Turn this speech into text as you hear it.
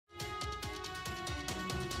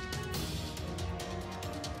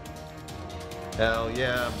Hell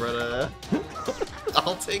yeah, brother.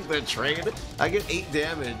 I'll take the trade. I get 8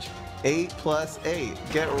 damage. 8 plus 8.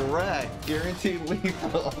 Get wrecked. Guaranteed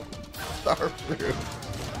lethal. Starfruit.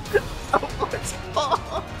 Oh, it's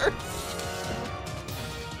hard.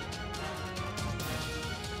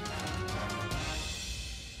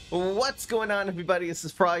 What's going on, everybody? This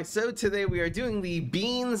is Fry. So today we are doing the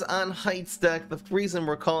Beans on Heights deck. The reason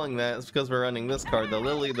we're calling that is because we're running this card, the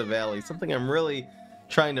Lily of the Valley. Something I'm really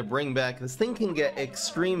trying to bring back. This thing can get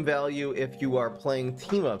extreme value if you are playing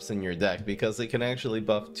team-ups in your deck, because it can actually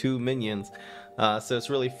buff 2 minions. So it's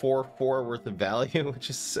really 4/4 worth of value, which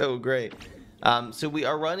is so great. So we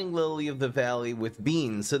are running Lily of the Valley with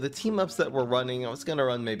Beans. So the team-ups that we're running, I was going to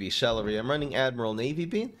run maybe Celery. I'm running Admiral Navy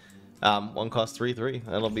Bean. One costs 3/3.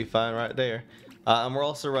 That'll be fine right there. And we're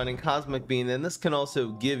also running Cosmic Bean, and this can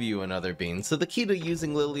also give you another bean. So the key to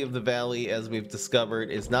using Lily of the Valley, as we've discovered,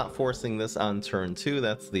 is not forcing this on turn 2.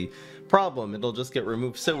 That's the problem. It'll just get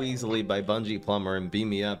removed so easily by Bungee Plumber and Beam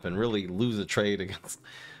Me Up and really lose a trade against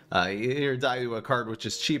either die to a card which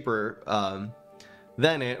is cheaper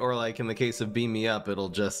than it, or like in the case of Beam Me Up, it'll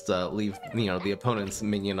just leave the opponent's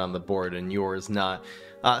minion on the board and yours not.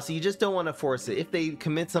 So you just don't want to force it. If they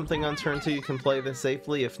commit something on turn 2, you can play this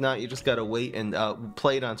safely. If not, you just got to wait and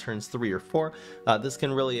play it on turns 3 or 4. This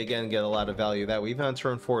can really, again, get a lot of value that way. Even on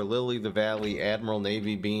turn 4, Lily the Valley, Admiral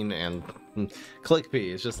Navy Bean, and Click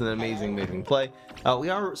P. It's just an amazing play.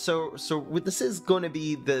 This is going to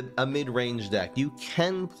be a mid-range deck. You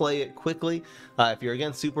can play it quickly. If you're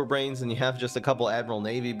against Super Brains and you have just a couple Admiral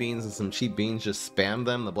Navy Beans and some cheap beans, just spam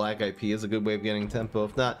them. The Black IP is a good way of getting tempo.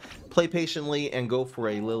 If not, play patiently and go for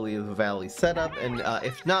a Lily of the Valley setup. And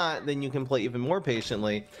if not, then you can play even more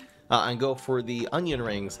patiently and go for the Onion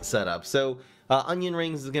Rings setup. So Onion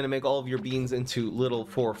Rings is going to make all of your beans into little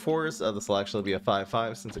 4/4s. This will actually be a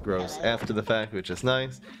 5/5 since it grows after the fact, which is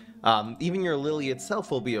nice. Even your Lily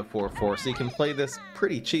itself will be a 4/4, so you can play this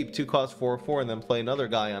pretty cheap, 2 cost 4/4, and then play another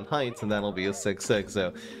guy on Heights, and that'll be a 6/6.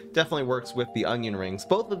 So definitely works with the Onion Rings.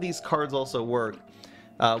 Both of these cards also work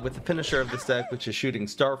with the finisher of this deck, which is shooting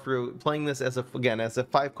Starfruit. Playing this as a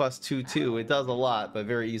 5 cost 2/2, it does a lot, but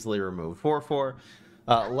very easily removed. 4/4,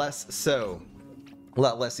 less so. A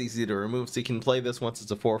lot less easy to remove, so you can play this once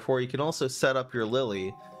it's a 4/4. You can also set up your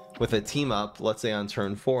Lily with a team up, let's say on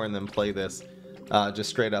turn 4, and then play this just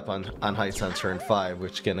straight up on Heights on turn 5,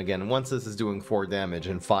 which can, again, once this is doing 4 damage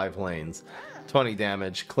in 5 lanes, 20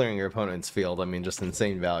 damage, clearing your opponent's field. I mean, just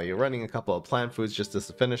insane value. Running a couple of plant foods just as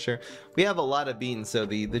a finisher. We have a lot of beans, so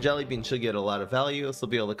the jelly bean should get a lot of value. This will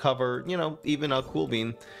be able to cover, even a cool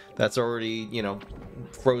bean that's already,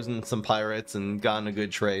 frozen some pirates and gotten a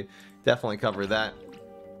good trade. Definitely cover that.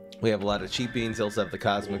 We have a lot of cheap beans. They also have the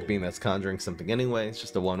Cosmic Bean that's conjuring something anyway. It's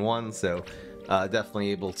just a 1/1, so definitely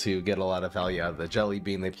able to get a lot of value out of the jelly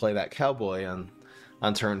bean. They play that cowboy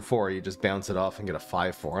on turn 4. You just bounce it off and get a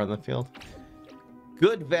 5/4 on the field.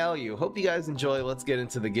 Good value. Hope you guys enjoy. Let's get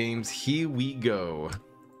into the games. Here we go.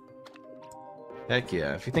 Heck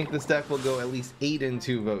yeah. If you think this deck will go at least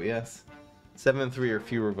 8-2, vote yes. 7-3 or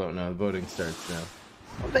fewer, vote no. The voting starts now.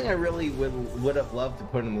 One thing I really would have loved to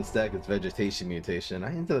put in this deck is Vegetation Mutation. I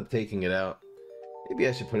ended up taking it out. Maybe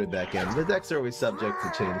I should put it back in. The decks are always subject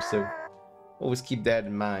to change, so always keep that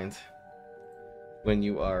in mind when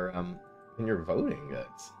you are when you're voting,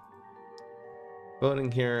 guys.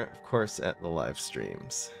 Voting here, of course, at the live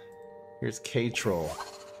streams. Here's K-Troll.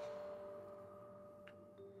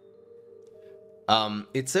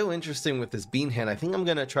 It's so interesting with this Bean hand. I think I'm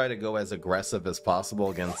gonna try to go as aggressive as possible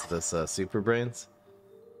against this Super Brains.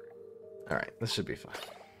 Alright, this should be fine.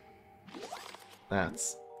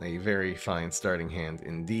 That's a very fine starting hand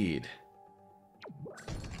indeed.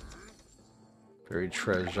 Very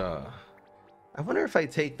treasure. I wonder if I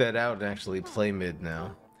take that out and actually play mid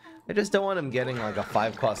now. I just don't want him getting like a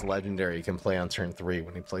 5-cost legendary he can play on turn 3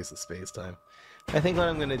 when he plays the Space Time. I think what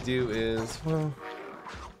I'm gonna do is, well,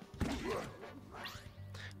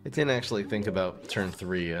 I didn't actually think about turn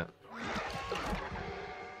 3 yet.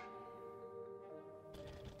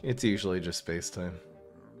 It's usually just Space Time.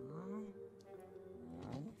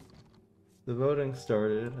 The voting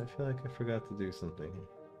started. I feel like I forgot to do something.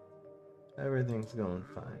 Everything's going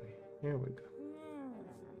fine. Here we go.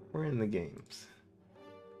 We're in the games.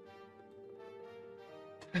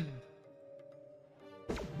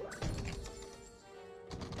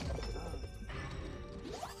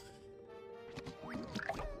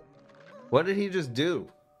 What did he just do?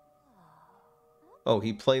 Oh,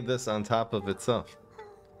 he played this on top of itself.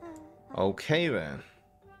 Okay then.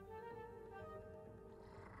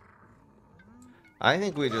 I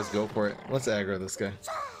think we just go for it. Let's aggro this guy.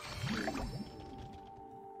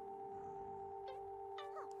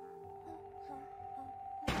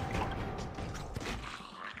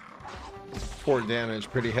 4 damage,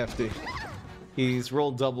 pretty hefty. He's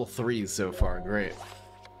rolled double 3s so far, great.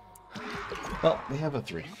 Well, we have a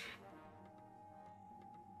 3.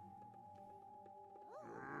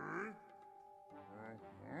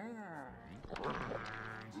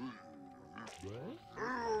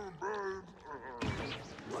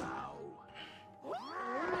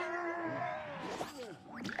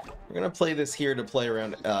 We're gonna play this here to play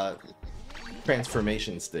around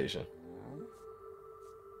Transformation Station.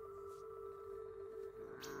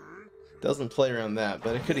 Doesn't play around that,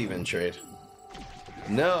 but it could even trade.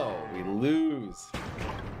 No, we lose.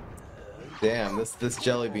 Damn, this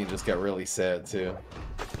jelly bean just got really sad too.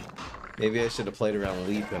 Maybe I should have played around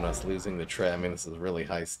Leap and us losing the trap. I mean, this is really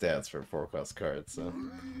high stats for 4-cost cards, so.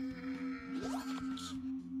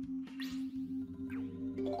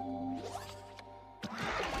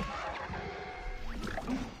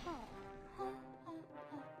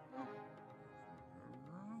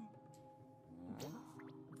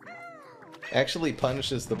 Actually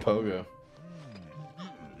punishes the pogo.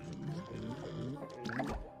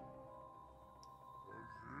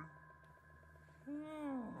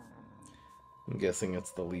 I'm guessing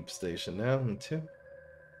it's the Leap Station now in 2.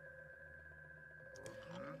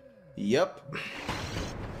 Yep.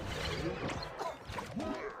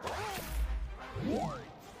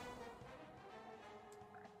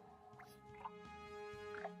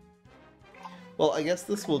 Well, I guess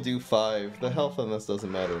this will do 5. The health on this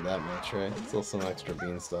doesn't matter that much, right? Still some extra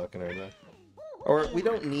beanstalk in our deck. Or, we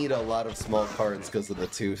don't need a lot of small cards because of the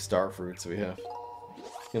 2 Starfruits we have.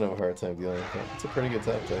 You know, a hard time dealing with that. It's a pretty good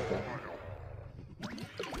top deck, though.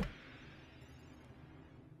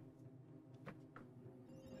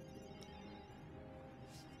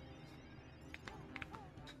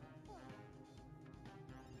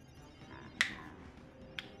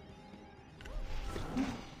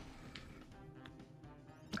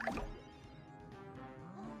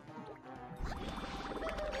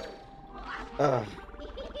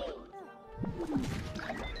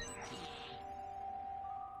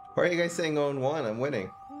 Why are you guys saying 0-1? I'm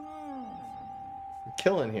winning. I'm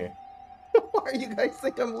killing here. Why do you guys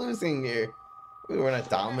think I'm losing here? We're not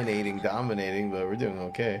dominating, but we're doing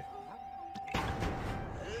okay.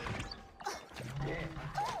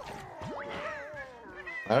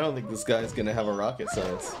 I don't think this guy's gonna have a rocket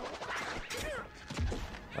science.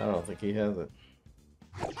 I don't think he has it.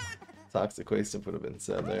 Toxic Waste would have been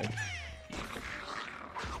said there.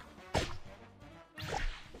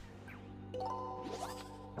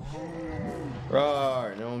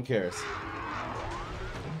 Roar, no one cares.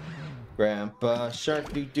 Grandpa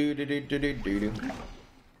Shark doo doo doo doo doo doo doo doo.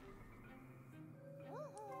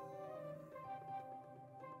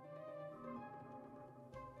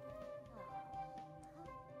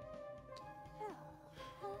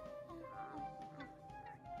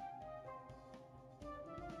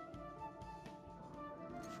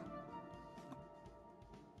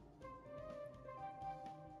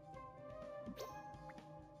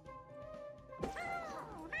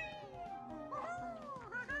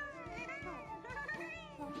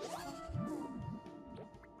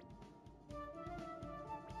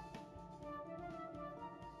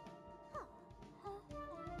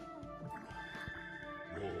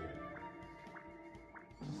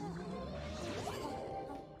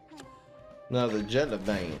 No, the jelly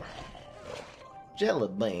bean. Jelly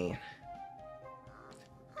bean.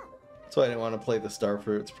 That's why I didn't want to play the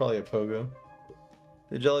Starfruit. It's probably a pogo.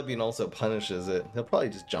 The jelly bean also punishes it. He'll probably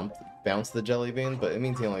just bounce the jelly bean, but it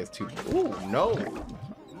means he only has 2. Ooh, no!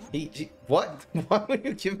 What? Why would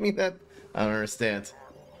you give me that? I don't understand.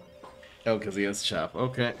 Oh, because he has chop.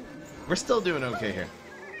 Okay. We're still doing okay here.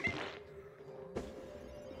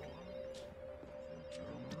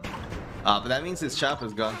 But that means his chop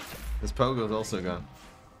is gone. His pogo is also gone.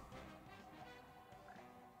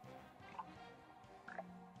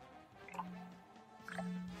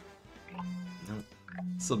 Nope.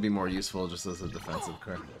 This will be more useful just as a defensive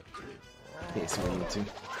card. In case we need to.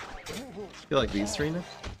 Feel like these 3 now?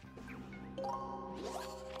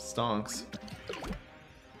 Stonks.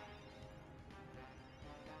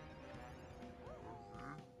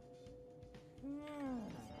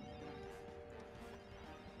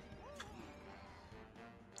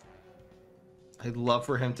 I'd love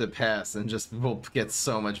for him to pass and just we'll get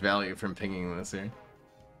so much value from pinging this here.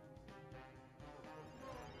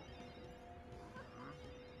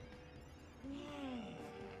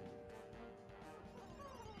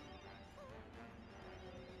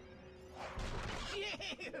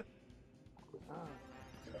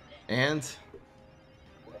 And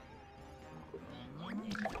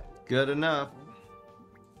good enough.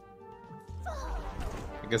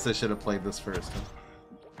 I guess I should have played this first. Huh?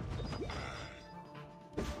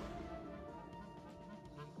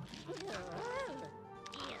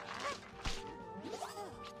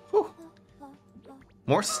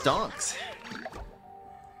 More stonks.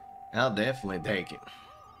 I'll definitely take it.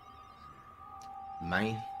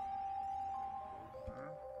 Man.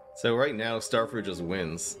 So right now, Starfruit just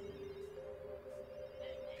wins.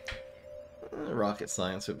 Rocket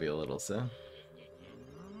science would be a little so.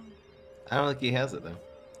 I don't think he has it though.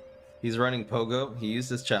 He's running Pogo. He used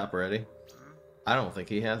his chop already. I don't think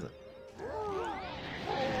he has it.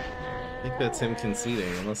 I think that's him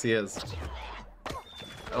conceding, unless he has...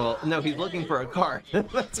 Well, no, he's looking for a card.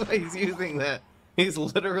 That's why he's using that. He's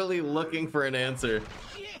literally looking for an answer.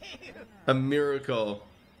 A miracle.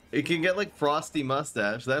 He can get like Frosty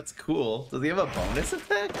Mustache. That's cool. Does he have a bonus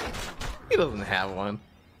attack? He doesn't have one.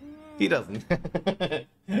 He doesn't.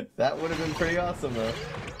 That would have been pretty awesome though.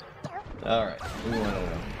 Alright, we want to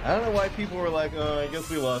know. I don't know why people were like, oh, I guess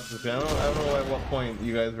we lost this guy. I don't know at what point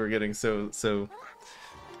you guys were getting so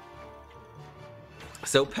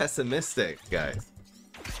pessimistic, guys.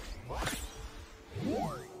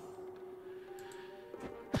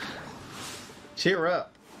 Cheer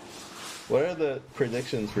up. What are the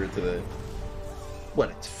predictions for today? What,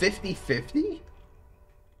 it's 50-50?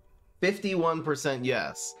 51%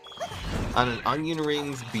 yes. On an Onion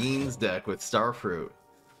Rings Beans deck with Starfruit.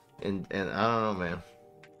 And I don't know, man.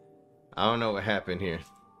 I don't know what happened here.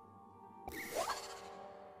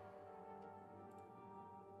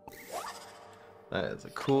 That is a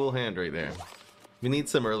cool hand right there. We need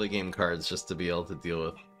some early game cards just to be able to deal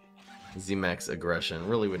with Z-Max aggression.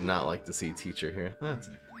 Really would not like to see Teacher here. That's...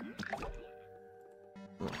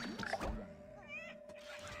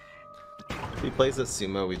 If he plays a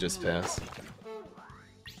sumo, we just pass.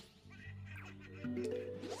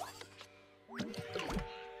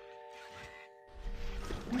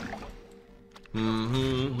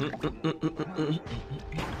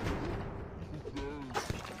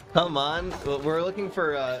 Come on, we're looking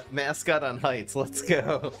for a mascot on Heights. Let's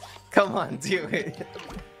go. Come on, do it.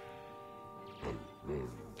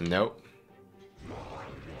 Nope.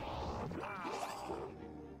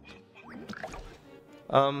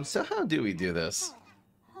 So how do we do this?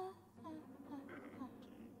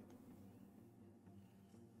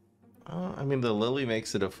 I mean, the Lily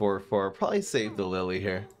makes it a 4/4. Probably save the Lily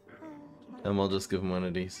here. And we'll just give him one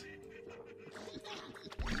of these.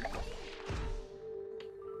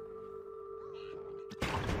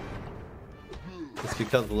 It's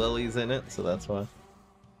because Lily's in it, so that's why.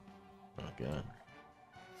 Oh, God.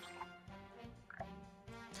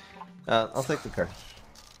 I'll take the card.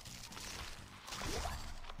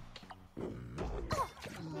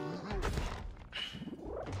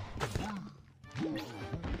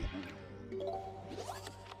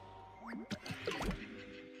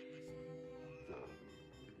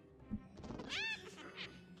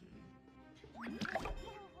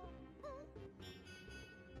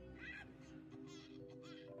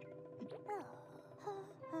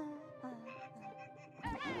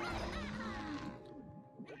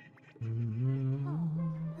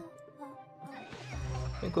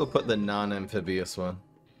 I think we'll put the non-amphibious one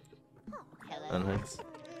on Heights.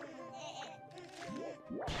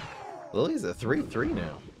 Lily's a 3/3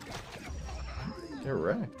 now. You're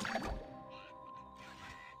wrecked.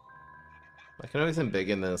 I can always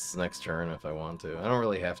embiggen this next turn if I want to. I don't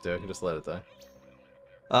really have to. I can just let it die.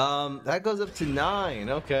 That goes up to 9.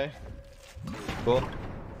 Okay. Cool.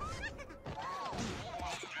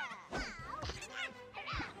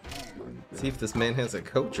 See if this man has a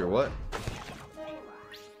coach or what.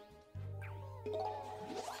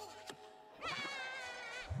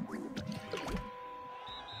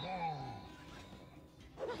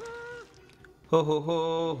 Ho ho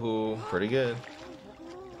ho ho. Pretty good.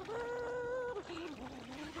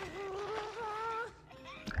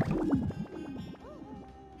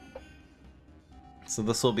 So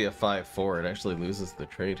this will be a 5/4. It actually loses the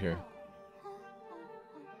trade here.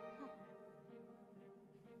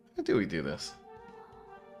 How do we do this?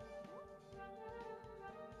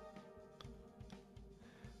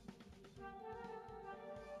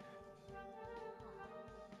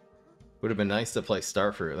 Would have been nice to play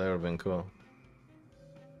Starfruit. That would have been cool.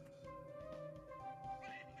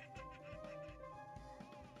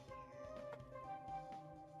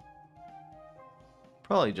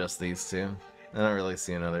 Probably just these two. I don't really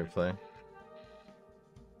see another play.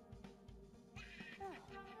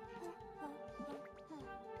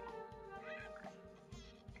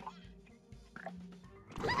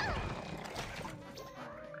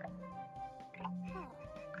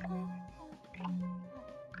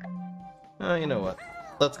 Oh, you know what?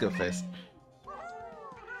 Let's go face.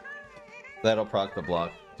 That'll proc the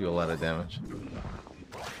block, do a lot of damage.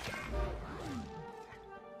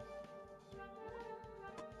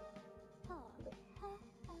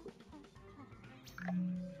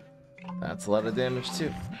 That's a lot of damage too.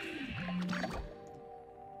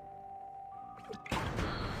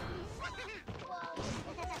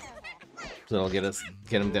 So it'll get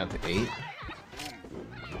him down to 8.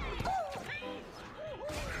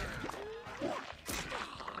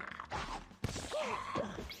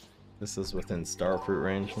 This is within Starfruit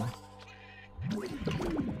range now.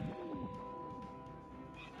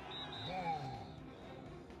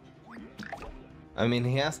 I mean,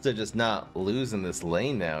 he has to just not lose in this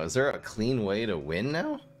lane now. Is there a clean way to win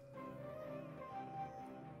now?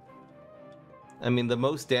 I mean, the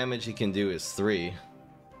most damage he can do is 3.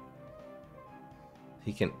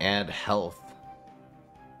 He can add health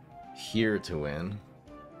here to win.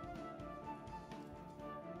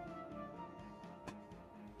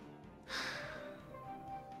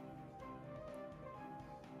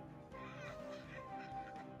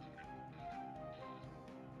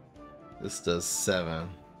 This does 7.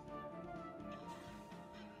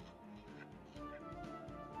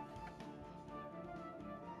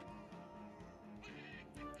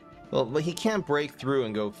 Well, he can't break through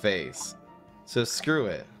and go face. So screw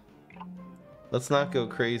it. Let's not go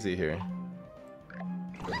crazy here.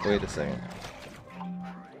 Wait a second.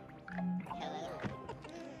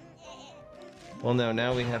 Well, no,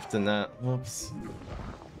 now we have to not... Whoops.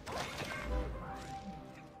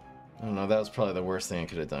 I don't know, that was probably the worst thing I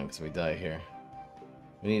could have done because we die here.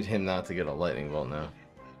 We need him not to get a lightning bolt now.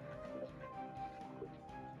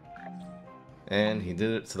 And he did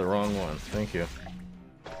it to the wrong one. Thank you.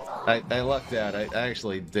 I lucked out. I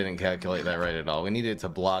actually didn't calculate that right at all. We needed to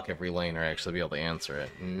block every lane or actually be able to answer it.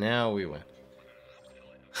 Now we win.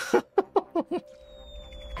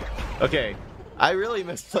 Okay, I really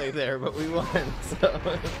misplayed there, but we won, so...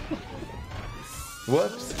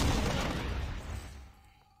 Whoops.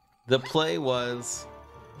 The play was...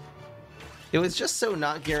 It was just so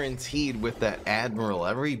not guaranteed with that Admiral.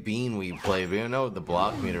 Every bean we played, we didn't know what the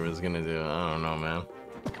block meter was gonna do. I don't know, man.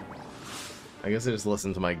 I guess I just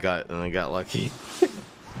listened to my gut and I got lucky.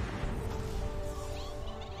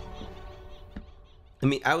 I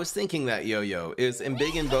mean, I was thinking that yo-yo is in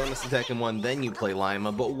big and bonus attack in 1, then you play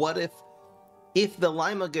Lima, but what if the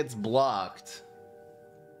Lima gets blocked,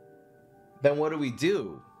 then what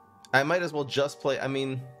do? I might as well just play, I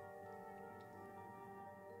mean...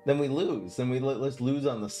 Then we lose. Then let's lose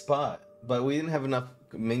on the spot. But we didn't have enough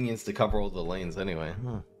minions to cover all the lanes anyway.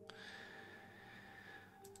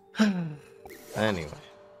 Anyway.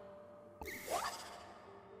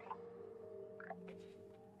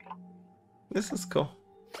 This is cool.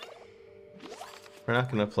 We're not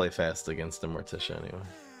gonna play fast against the Morticia anyway.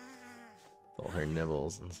 All her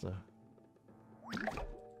nibbles and stuff.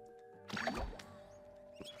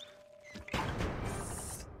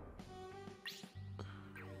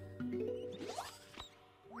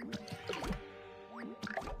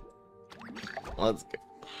 Let's go.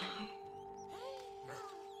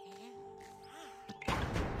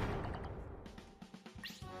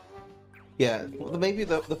 Yeah, well, maybe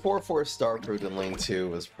the 4-4 Starfruit in lane 2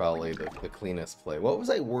 was probably the cleanest play. What was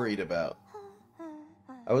I worried about?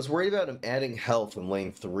 I was worried about him adding health in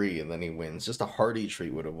lane 3 and then he wins. Just a Hardy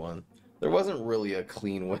treat would have won. There wasn't really a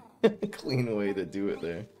clean way, clean way to do it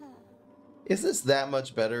there. Is this that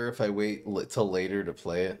much better if I wait till later to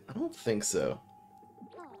play it? I don't think so.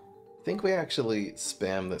 I think we actually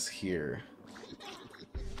spam this here.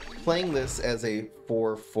 Playing this as a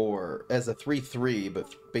 4-4, as a 3-3,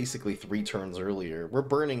 but basically 3 turns earlier. We're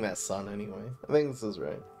burning that sun anyway. I think this is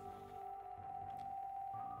right.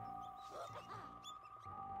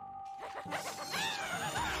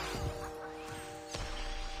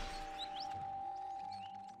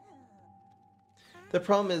 The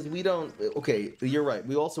problem is we don't... Okay, you're right.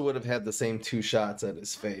 We also would have had the same 2 shots at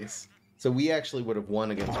his face. So we actually would have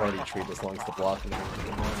won against Hardy Treat as long as the blocking was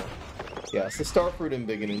normal. Yeah, so Starfruit and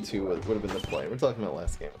Beginning 2 would have been the play. We're talking about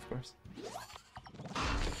last game, of course.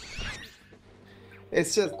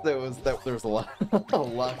 It's just there was a lot a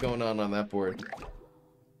lot going on that board.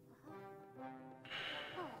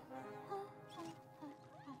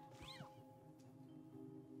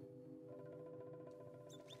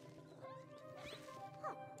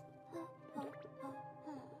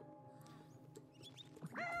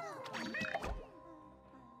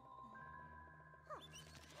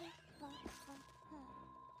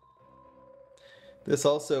 This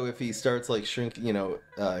also, if he starts like shrinking, you know,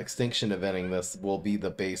 extinction eventing, this will be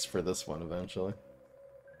the base for this one eventually.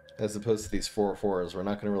 As opposed to these 4-4s, we're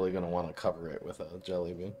not really going to want to cover it with a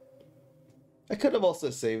Jelly Bean. I could have also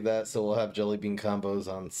saved that, so we'll have Jelly Bean combos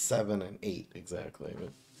on 7 and 8 exactly.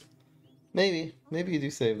 But maybe you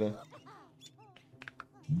do save that.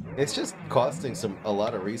 It's just costing a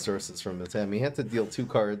lot of resources from the Tem. He had to deal 2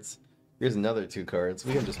 cards Here's another 2 cards.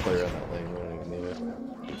 We can just play around that lane. We don't even need it.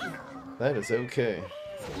 That is okay.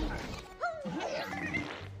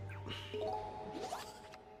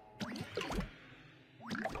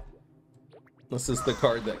 This is the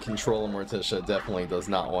card that Control Morticia definitely does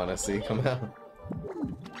not want to see come out.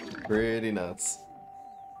 Pretty nuts.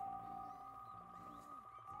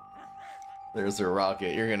 There's a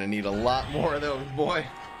rocket. You're gonna need a lot more of those, boy.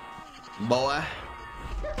 Boy.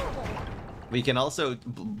 We can also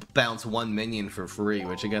bounce 1 minion for free,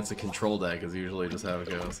 which against a control deck is usually just how it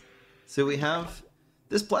goes. So we have...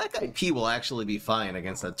 This black IP will actually be fine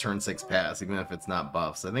against that turn 6 pass, even if it's not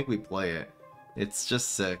buffs. So I think we play it. It's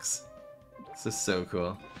just 6. This is so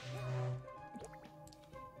cool.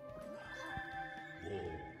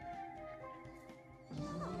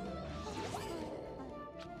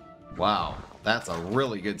 Wow, that's a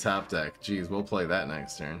really good top deck. Jeez, we'll play that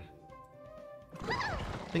next turn.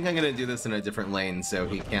 I think I'm gonna do this in a different lane so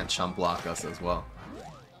he can't chump block us as well.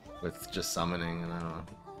 With just summoning, and I don't know.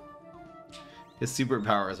 His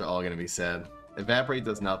superpowers are all gonna be sad. Evaporate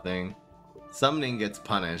does nothing. Summoning gets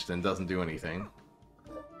punished and doesn't do anything.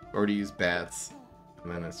 Or to use bats.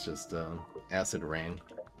 And then it's just acid rain.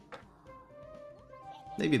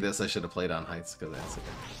 Maybe this I should have played on Heights because acid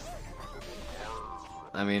rain.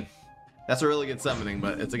 I mean, that's a really good summoning,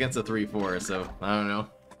 but it's against a 3/4, so I don't know.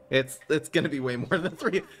 It's gonna be way more than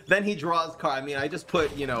 3. Then he draws card. I mean, I just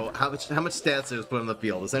put, you know, how much stats I just put on the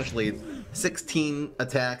field. Essentially, 16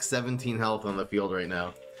 attack, 17 health on the field right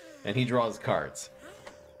now, and he draws cards.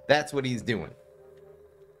 That's what he's doing.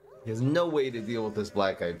 He has no way to deal with this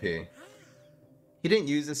black IP. He didn't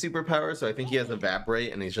use his superpower, so I think he has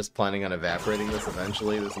Evaporate, and he's just planning on evaporating this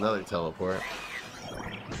eventually. There's another teleport.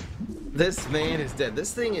 This man is dead.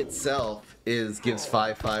 This thing itself gives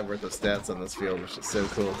 5/5 worth of stats on this field, which is so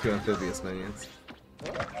cool. 2 amphibious minions.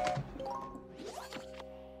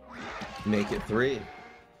 Make it 3.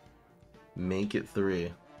 Make it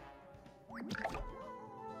 3.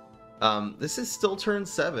 This is still turn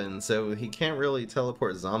 7, so he can't really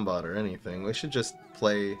teleport Zombot or anything. We should just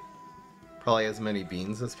play probably as many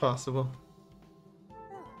beans as possible.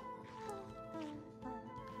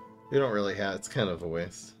 We don't really have, it's kind of a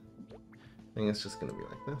waste. I think it's just gonna be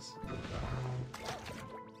like this.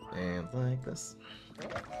 And like this.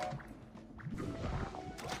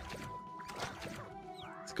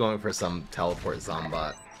 It's going for some teleport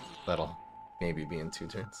Zombot that'll maybe be in 2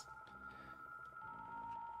 turns.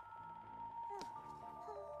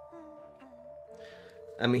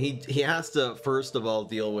 I mean, he has to, first of all,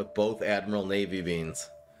 deal with both Admiral Navy beans.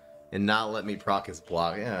 And not let me proc his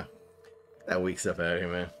block. Yeah. That weak stuff out of here,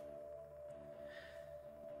 man.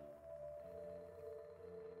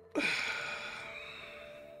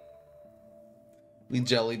 We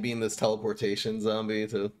jelly bean this teleportation zombie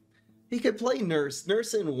to... He could play Nurse.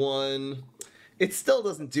 Nurse in 1. It still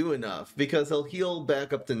doesn't do enough, because he'll heal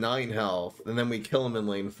back up to 9 health, and then we kill him in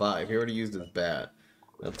lane 5. He already used his bat.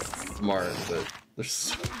 That's smart, but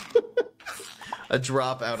there's a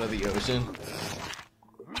drop out of the ocean.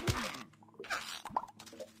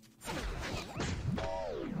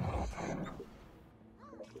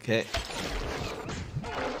 Okay.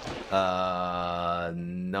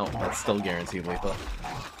 No, that's still guaranteed lethal.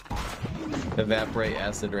 Evaporate,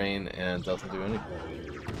 Acid Rain, and doesn't do anything.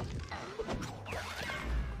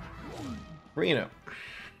 Reno.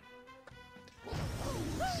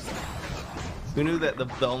 Who knew that the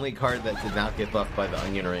only card that did not get buffed by the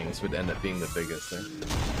onion rings would end up being the biggest thing?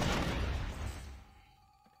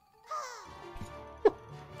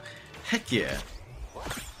 Heck yeah.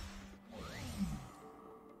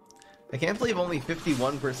 I can't believe only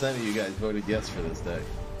 51% of you guys voted yes for this deck.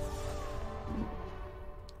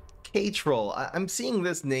 K-Troll. I'm seeing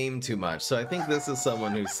this name too much, so I think this is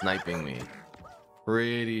someone who's sniping me.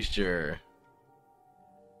 Pretty sure.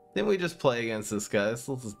 Didn't we just play against this guy? This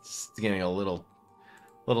is just getting a little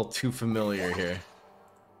too familiar here.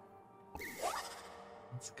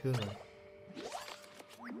 That's cool.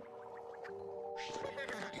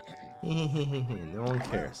 No one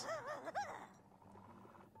cares.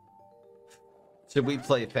 Should we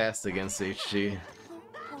play fast against HG?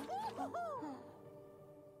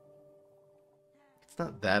 It's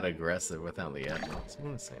not that aggressive without the admirals. I'm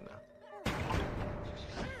gonna say no.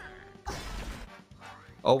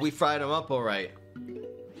 Oh, we fried him up alright.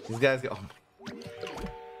 These guys go... Oh.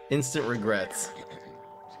 Instant regrets.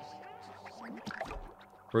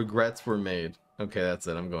 Regrets were made. Okay, that's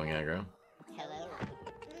it. I'm going aggro.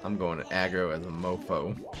 I'm going to aggro as a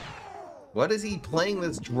mofo. What is he playing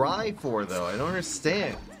this dry for, though? I don't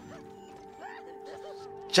understand.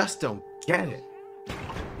 Just don't get it.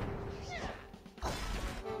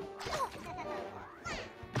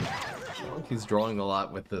 like he's drawing a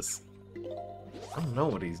lot with this. I don't know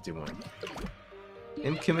what he's doing.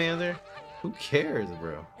 Imp Commander? Who cares,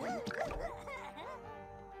 bro?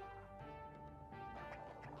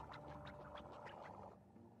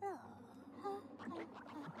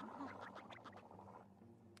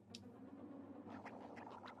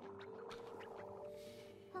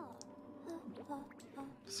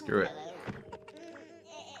 Screw it.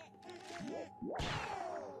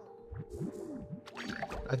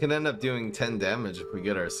 I can end up doing 10 damage if we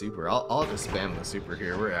get our super. I'll just spam the super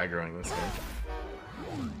here. We're aggroing this guy.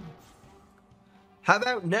 How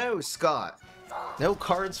about no, Scott? No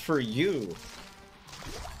cards for you.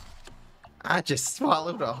 I just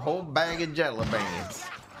swallowed a whole bag of jelly beans.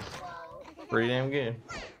 Pretty damn good.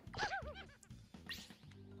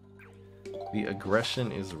 The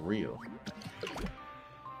aggression is real.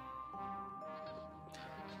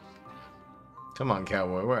 Come on,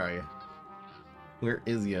 cowboy, where are you? Where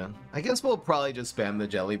is ya? I guess we'll probably just spam the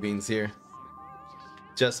jelly beans here.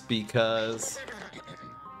 Just because...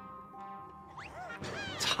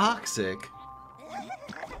 Toxic?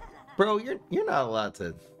 Bro, you're not allowed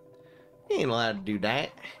to... You ain't allowed to do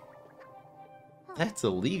that. That's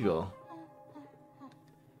illegal.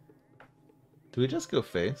 Do we just go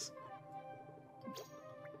face?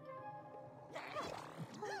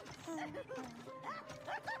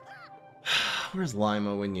 Where's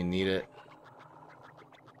Lima when you need it?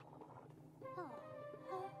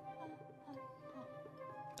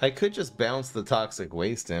 I could just bounce the Toxic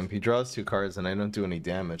Waste Imp. He draws 2 cards and I don't do any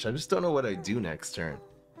damage. I just don't know what I do next turn.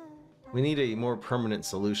 We need a more permanent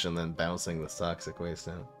solution than bouncing the Toxic Waste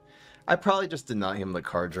Imp. I probably just deny him the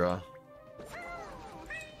card draw.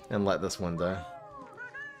 And let this one die.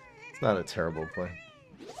 It's not a terrible play.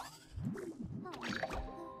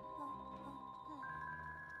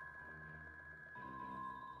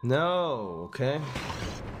 No, okay.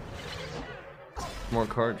 More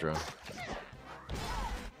card draw.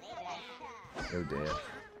 Oh damn.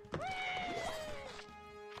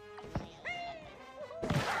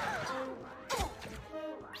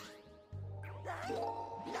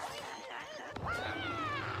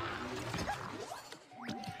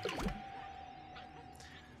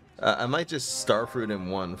 I might just Starfruit in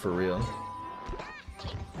 1 for real.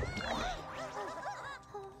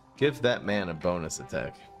 Give that man a bonus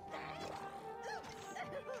attack.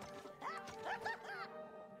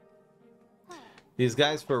 These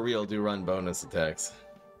guys for real do run bonus attacks.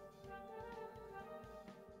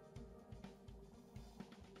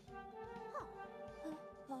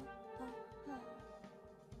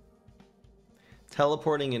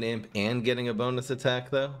 Teleporting an imp and getting a bonus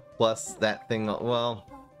attack though, plus that thing, well,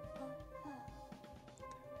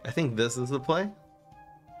 I think this is the play.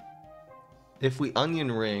 If we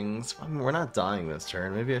onion rings, I mean, we're not dying this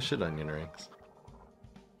turn, maybe I should onion rings.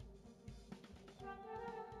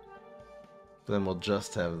 Then we'll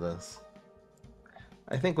just have this.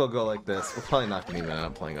 I think we'll go like this. We're probably not going to even end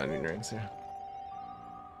up playing onion rings here.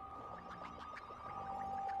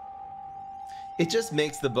 It just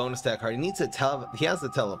makes the bonus attack hard. He needs to he has the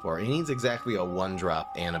teleport. He needs exactly a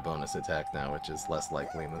 1-drop and a bonus attack now, which is less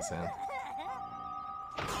likely in this hand.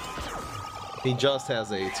 If he just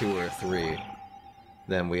has a 2 or 3,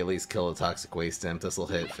 then we at least kill a Toxic Waste Imp. This will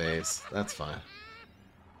hit face. That's fine.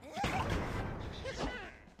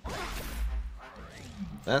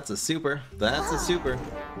 That's a super. That's a super.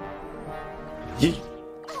 Yeet.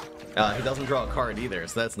 He doesn't draw a card either,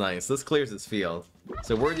 so that's nice. This clears his field.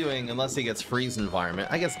 So we're doing, unless he gets Freeze Environment.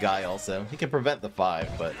 I guess Guy also. He can prevent the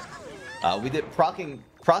 5, but we did proccing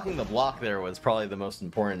the block there was probably the most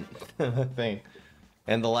important thing.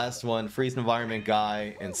 And the last one, Freeze Environment,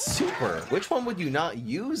 Guy, and Super. Which one would you not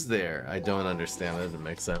use there? I don't understand. That doesn't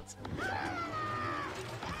make sense.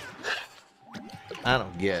 I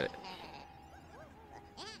don't get it.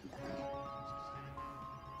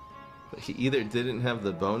 But he either didn't have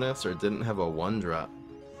the bonus or didn't have a 1-drop.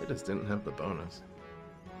 He just didn't have the bonus.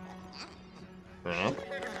 Huh?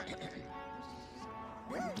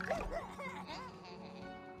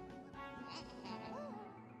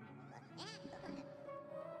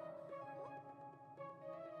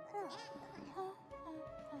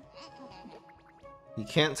 You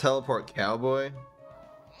can't teleport Cowboy?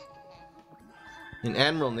 An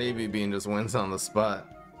Admiral Navy Bean just wins on the spot.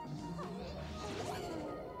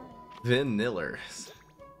 Vanilla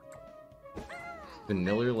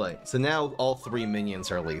Light. So now all 3 minions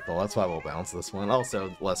are lethal. That's why we'll bounce this one.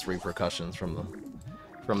 Also, less repercussions from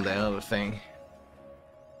the other thing.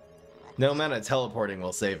 No amount of teleporting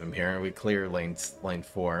will save him here. We clear lane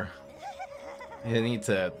 4. You need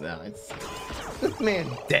to. No, this man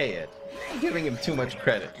dead. I'm giving him too much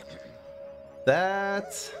credit.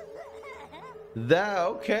 That That,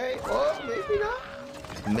 okay. Oh, maybe not.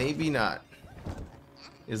 Maybe not.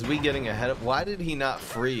 Is we getting ahead of... Why did he not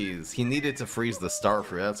freeze? He needed to freeze the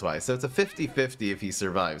Starfruit, that's why. So it's a 50-50 if he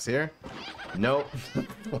survives here. Nope.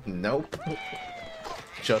 Nope.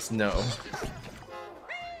 Just no.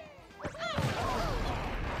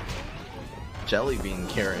 Jelly bean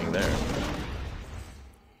carrying there.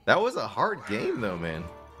 That was a hard game though, man.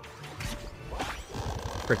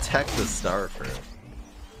 Protect the Starfruit.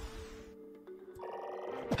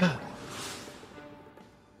 I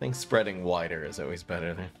think spreading wider is always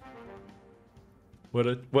better there.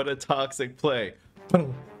 What a toxic play.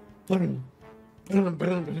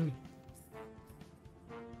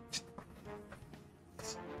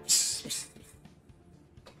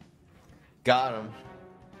 Got him.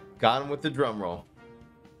 Got him with the drum roll.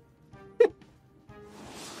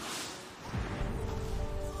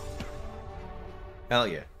 Hell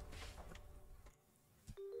yeah.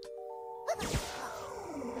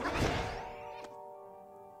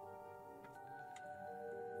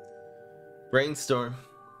 Brainstorm.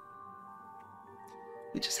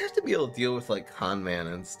 We just have to be able to deal with like con man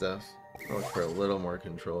and stuff. I'll look for a little more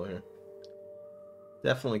control here.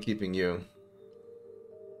 Definitely keeping you.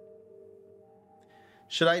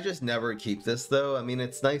 Should I just never keep this though? I mean,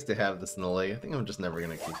 it's nice to have this in the lake. I think I'm just never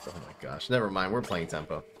gonna keep. Oh my gosh, never mind. We're playing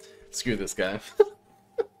tempo. Screw this guy.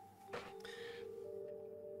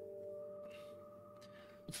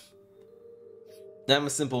 I'm a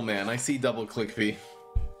simple man. I see double click B.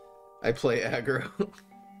 I play aggro.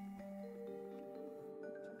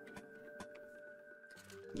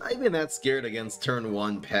 Not even that scared against turn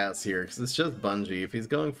 1 pass here, because it's just Bungie. If he's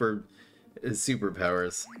going for his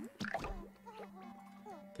superpowers,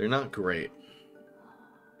 they're not great.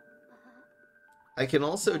 I can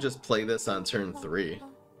also just play this on turn 3.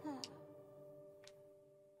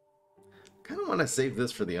 Kind of want to save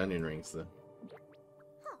this for the onion rings, though.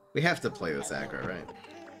 We have to play this aggro, right?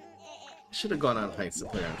 I should have gone on heights to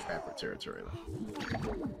play on trapper territory, though.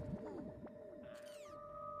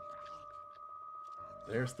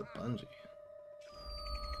 There's the Bungie.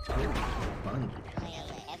 Bungie.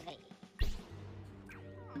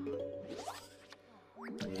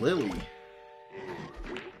 Lily.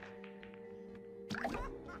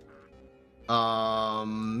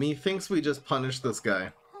 Methinks we just punished this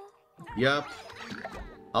guy. Yup.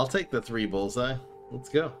 I'll take the 3 bullseye. Let's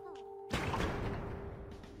go.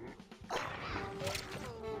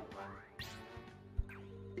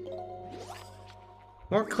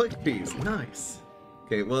 More click bees. Nice.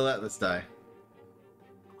 Okay, we'll let this die.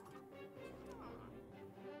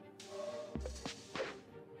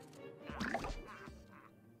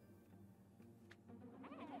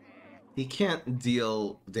 He can't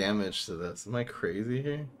deal damage to this. Am I crazy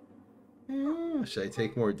here? Should I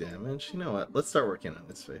take more damage? You know what? Let's start working on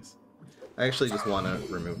his face. I actually just want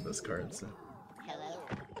to remove this card, so.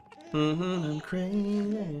 I'm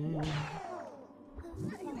crazy.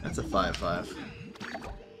 That's a 5/5.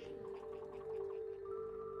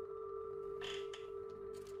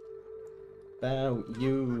 About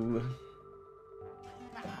you.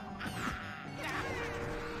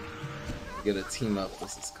 Get a team up,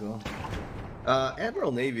 this is cool.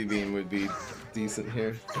 Admiral Navy Beam would be decent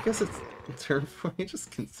here. I guess it's turn 4, he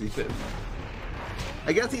just conceded.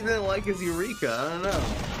 I guess he didn't like his Eureka, I don't know.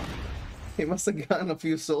 He must have gotten a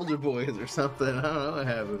few soldier boys or something, I don't know what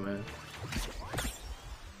happened, man.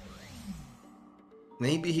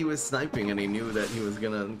 Maybe he was sniping and he knew that he was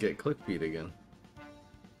gonna get clickbeat again.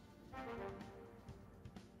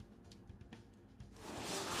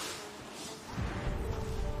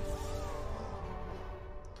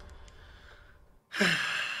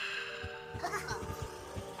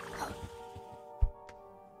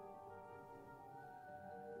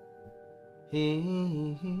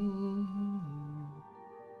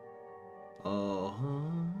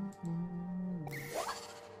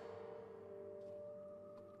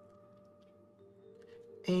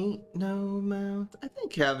 Ain't no mount. I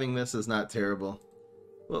think having this is not terrible.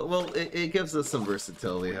 Well, it gives us some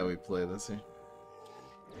versatility how we play this here.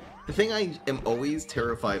 The thing I am always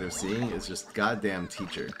terrified of seeing is just goddamn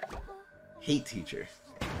teacher. Hate teacher.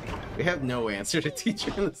 We have no answer to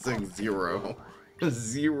teacher in this thing. 0.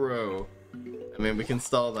 0. I mean, we can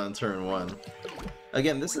stall it on turn 1.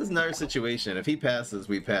 Again, this is another situation. If he passes,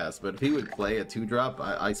 we pass. But if he would play a 2-drop,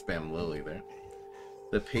 I spam Lily there.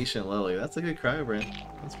 The patient Lily. That's a good cryo brand.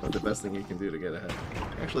 That's probably the best thing you can do to get ahead.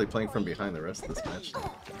 Actually playing from behind the rest of this match.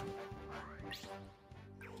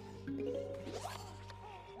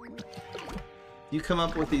 You come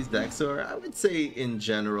up with these decks, or I would say in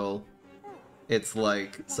general, it's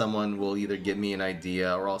like someone will either give me an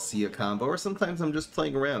idea or I'll see a combo, or sometimes I'm just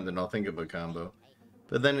playing around and I'll think of a combo.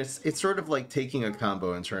 But then it's sort of like taking a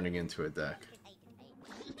combo and turning into a deck.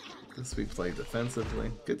 This we play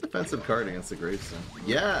defensively. Good defensive card against the Gravestone.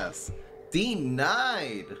 Yes!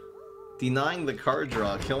 Denied! Denying the card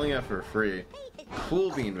draw, killing it for free.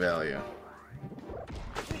 Cool bean value.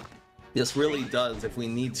 This really does, if we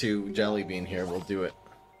need to, Jelly Bean here, we'll do it.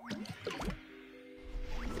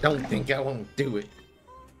 Don't think I won't do it.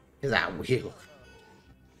 Because I will.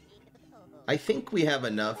 I think we have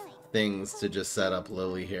enough things to just set up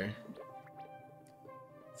Lily here.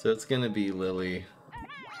 So it's gonna be Lily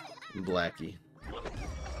and Blackie.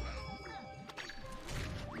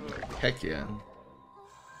 Heck yeah.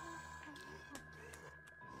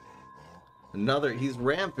 Another, he's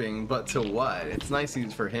ramping, but to what? It's nice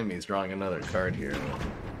for him, he's drawing another card here.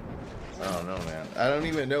 I don't know, man. I don't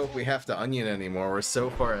even know if we have to onion anymore, we're so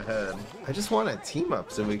far ahead. I just want to team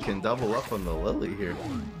up so we can double up on the Lily here.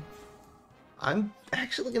 I'm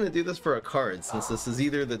actually going to do this for a card, since this is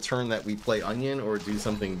either the turn that we play onion or do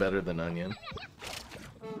something better than onion.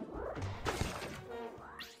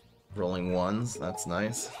 Rolling ones, that's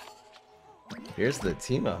nice. Here's the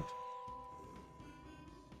team up.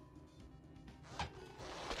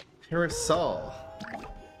 Parasol.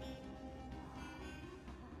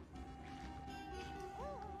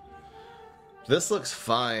 This looks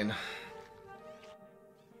fine.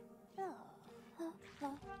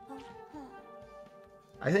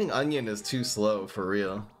 I think onion is too slow for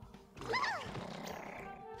real.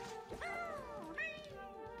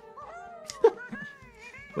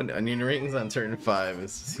 When onion rings on turn 5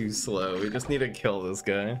 is too slow. We just need to kill this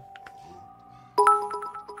guy.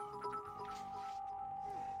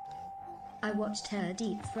 I watched her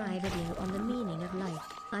deep fry video on the meaning of life.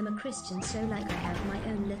 I'm a Christian, so like I have my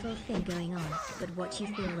own little thing going on. But what you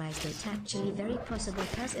theorized it actually very possible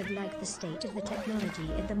cause of like the state of the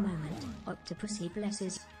technology at the moment. Octopussy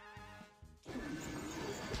blesses.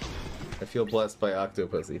 I feel blessed by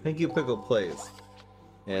Octopussy. Thank you, Pickle Plays.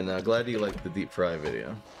 And glad you liked the deep fry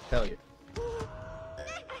video. Hell yeah.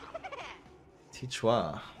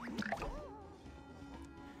 Tichua.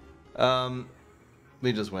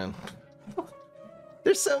 We just win.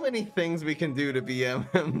 There's so many things we can do to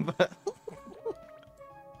BM him, but...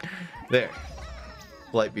 There.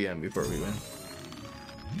 Light BM before we win.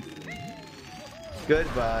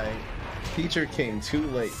 Goodbye. Teacher came too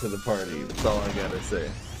late to the party, that's all I gotta say.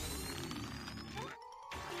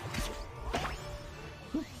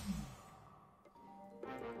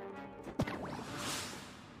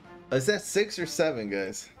 Is that 6 or 7,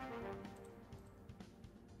 guys?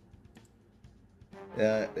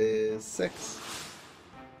 That is 6.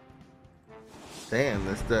 Damn,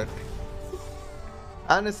 this deck.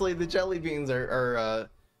 Honestly, the jelly beans are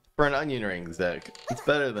for an onion rings deck. It's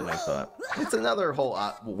better than I thought. It's another whole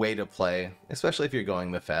way to play, especially if you're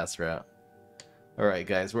going the fast route. Alright,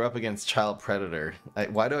 guys, we're up against Child Predator.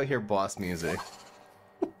 Why do I hear boss music?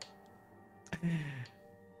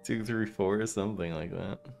 2, 3, 4 or something like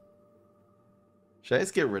that. Should I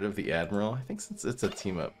just get rid of the Admiral? I think since it's a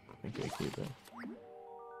team up, I think I keep it.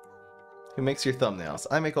 Who makes your thumbnails?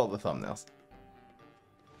 I make all the thumbnails.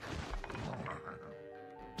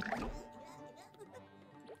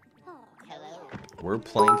 We're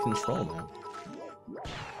playing control now.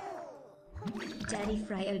 Daddy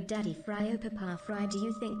Fryo, Papa Fry, do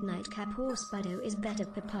you think Nightcap or Spido is better?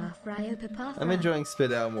 Papa Fryo, Papa Fry. I'm enjoying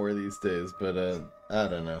Spit Out more these days, but I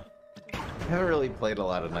don't know. I haven't really played a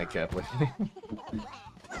lot of Nightcap lately.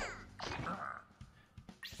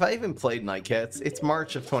 If I even played Nightcaps, it's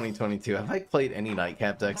March of 2022. Have I played any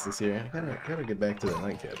Nightcap decks this year? I gotta get back to the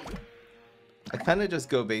Nightcap. I kind of just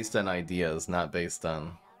go based on ideas, not based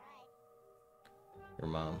on your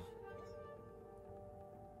mom.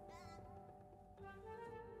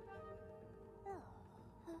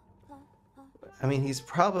 I mean, he's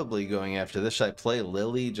probably going after this. Should I play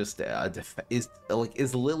Lily? Just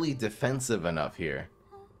is Lily defensive enough here?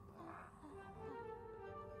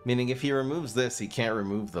 Meaning, if he removes this, he can't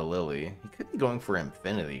remove the Lily. He could be going for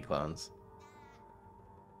Infinity Clones.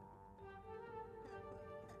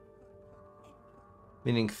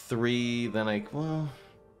 Meaning 3, then well...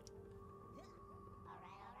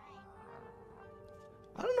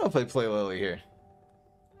 I don't know if I play Lily here.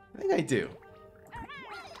 I think I do.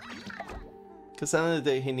 Because at the end of the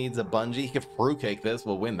day, he needs a bungee. He could fruitcake this,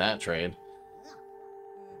 we'll win that trade.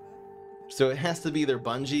 So it has to be either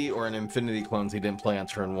bungee or an Infinity Clones he didn't play on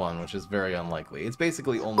turn 1, which is very unlikely. It's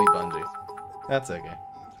basically only bungee. That's okay.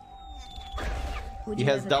 He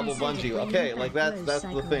has double bungee. Okay, like that's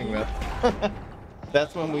the thing, though.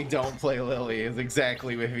 That's when we don't play Lily, is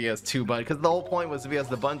exactly if he has two bungees. Because the whole point was if he has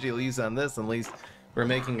the bungee, he'll use on this, at least we're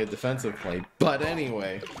making a defensive play. But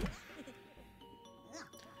anyway.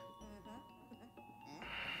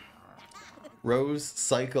 Rose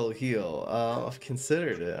Cycle Heal. I've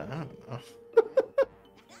considered it. I don't know.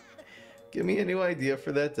 Give me a new idea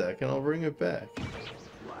for that deck and I'll bring it back.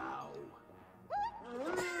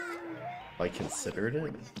 I considered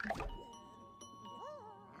it?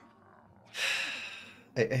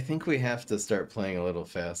 I think we have to start playing a little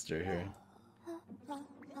faster here.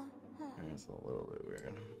 It's a little bit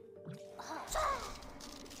weird.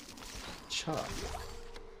 Chop.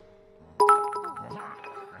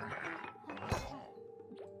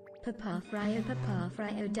 Papa Fryo, Dada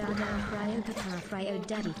Fryo, Papa Fryo,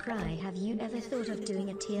 Daddy Fry. Have you ever thought of doing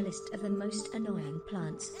a tier list of the most annoying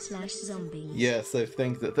plants / zombies? Yes, I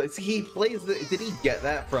think that he plays the. Did he get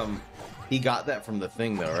that from? He got that from the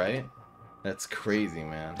thing though, right? That's crazy,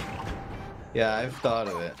 man. Yeah, I've thought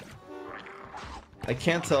of it. I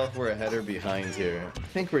can't tell if we're ahead or behind here. I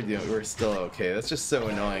think we're still okay. That's just so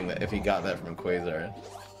annoying that if he got that from Quasar.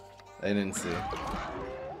 I didn't see.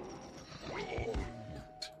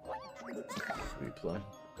 Replay.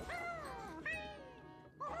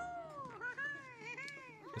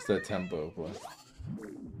 Just a tempo play. Do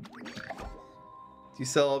you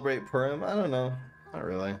celebrate Purim? I don't know. Not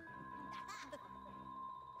really.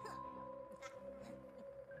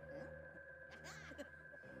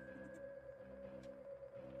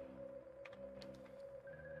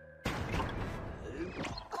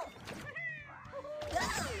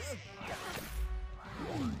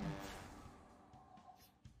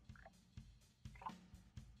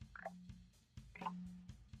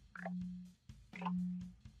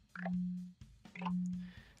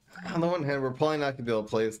 On the one hand, we're probably not gonna be able to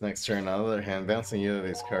play this next turn. On the other hand, bouncing either of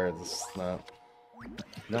these cards is not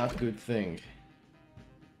a good thing.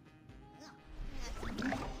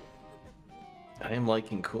 I am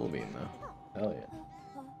liking Cool Bean though. Hell yeah.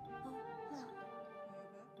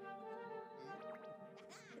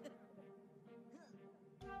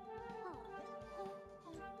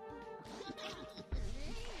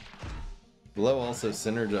 Blow also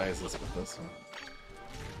synergizes with this one.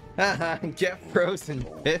 Haha, get frozen,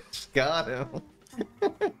 bitch. Got him.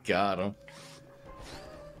 Got him.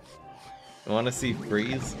 You wanna see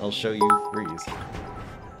freeze? I'll show you freeze.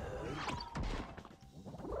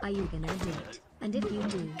 Are you gonna do it? And if you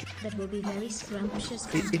do, that will be very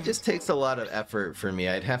scrumptious. It just takes a lot of effort for me.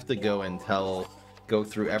 I'd have to go and go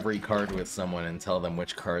through every card with someone and tell them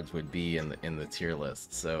which cards would be in the tier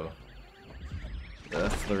list, so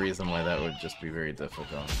that's the reason why that would just be very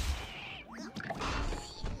difficult.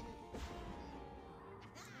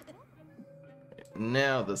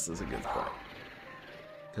 Now this is a good play.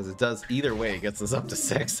 Because it does, either way, it gets us up to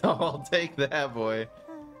 6, so I'll take that, boy.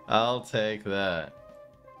 I'll take that.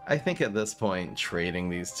 I think at this point, trading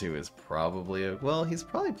these two is probably well, he's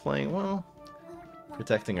probably playing, well,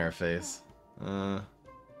 protecting our face. Well,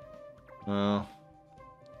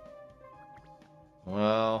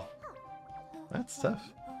 that's tough.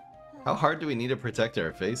 How hard do we need to protect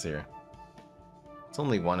our face here? It's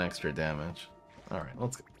only 1 extra damage. Alright,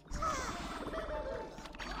 let's go.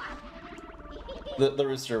 The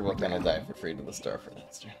rooster will kind of die for free to the Starfruit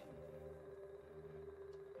monster.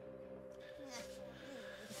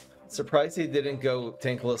 Surprised he didn't go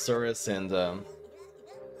Tankylosaurus and,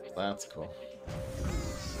 that's cool.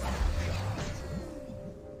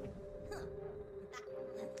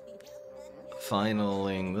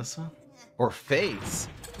 Finaling this one? Or face?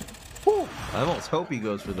 Whew. I almost hope he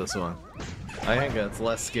goes for this one. I think that's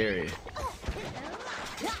less scary.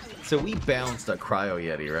 So we bounced a Cryo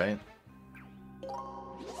Yeti, right?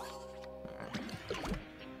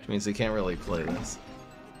 Which means we can't really play this.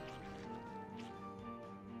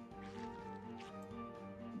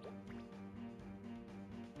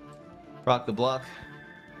 Rock the block.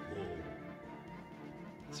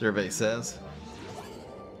 Survey says.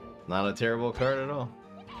 Not a terrible card at all.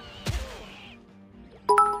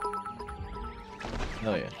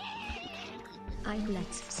 Oh yeah.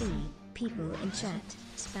 Let's see. People in chat.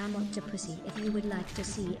 Spam Octopussy if you would like to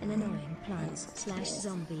see an annoying plants /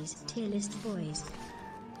 zombies tier list, boys.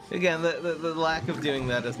 Again, the lack of doing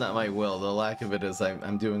that is not my will. The lack of it is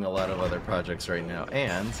I'm doing a lot of other projects right now,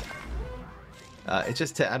 and it's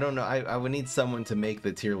just I don't know. I would need someone to make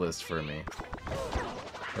the tier list for me.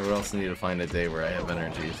 I would also need to find a day where I have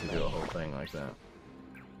energy to do a whole thing like that.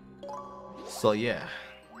 So yeah.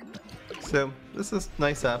 So this is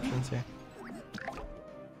nice options here.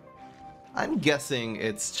 I'm guessing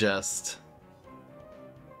it's just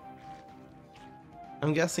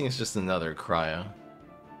another cryo.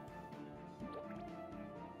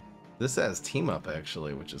 This has team up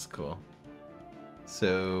actually, which is cool.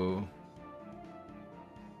 So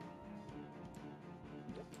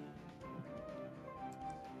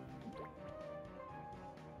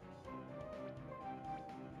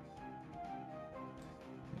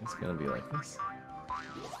it's gonna be like this.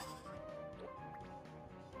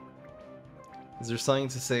 Is there something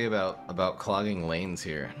to say about clogging lanes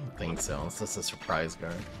here? I don't think so. It's just a surprise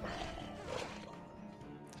guard.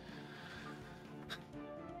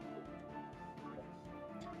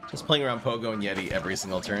 Just playing around Pogo and Yeti every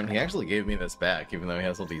single turn. He actually gave me this back, even though he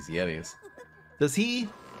has all these Yetis. Does he...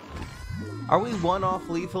 Are we one-off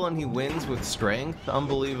lethal and he wins with strength?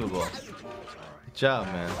 Unbelievable. Good job,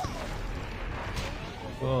 man.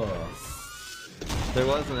 Oh. There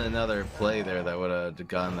wasn't another play there that would have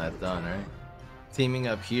gotten that done, right? Teaming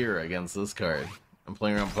up here against this card. I'm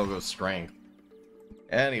playing around Pogo's strength.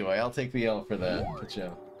 Anyway, I'll take the L for that. Good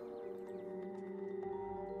job.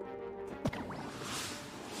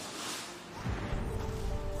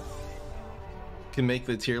 Can make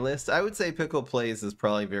the tier list. I would say Pickle Plays is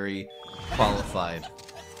probably very qualified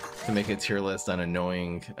to make a tier list on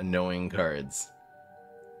annoying cards.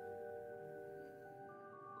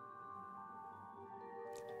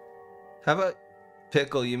 How about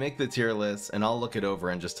Pickle, you make the tier list and I'll look it over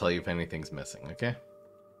and just tell you if anything's missing, okay?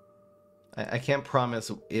 I can't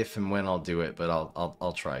promise if and when I'll do it, but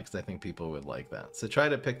I'll try because I think people would like that. So try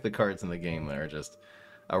to pick the cards in the game that are just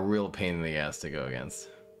a real pain in the ass to go against.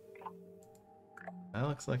 That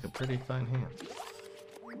looks like a pretty fine hand.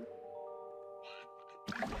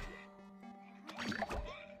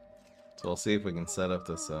 So we'll see if we can set up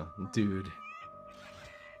this dude.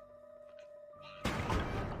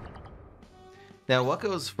 Now what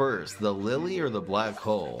goes first, the lily or the black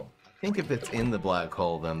hole? I think if it's in the black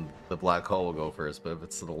hole, then the black hole will go first, but if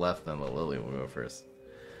it's to the left, then the lily will go first.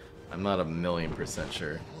 I'm not 1,000,000%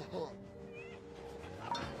 sure.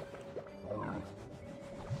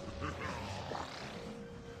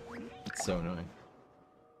 It's so annoying.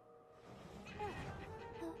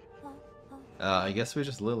 I guess we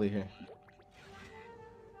just lily here.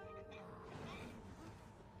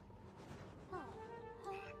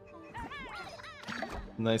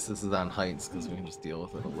 Nice this is on heights because we can just deal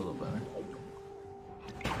with it a little better.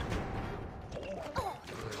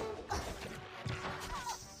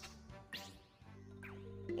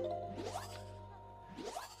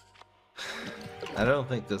 I don't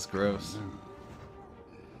think this grows.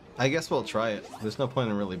 I guess we'll try it. There's no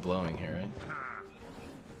point in really blowing here, right?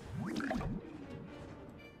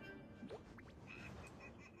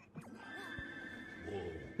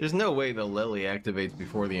 There's no way the lily activates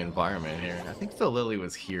before the environment here. I think if the lily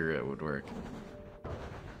was here, it would work.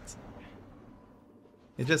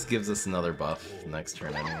 It just gives us another buff next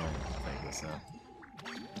turn anyway. Take this out.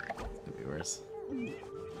 Could be worse.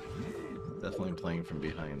 Definitely playing from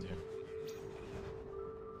behind here.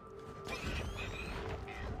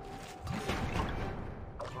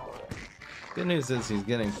 Good news is he's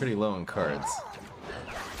getting pretty low in cards.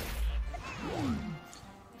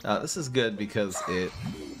 This is good because it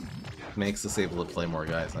makes us able to play more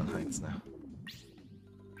guys on heights now.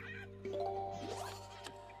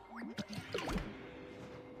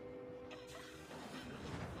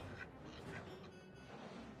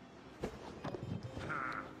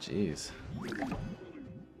 Jeez.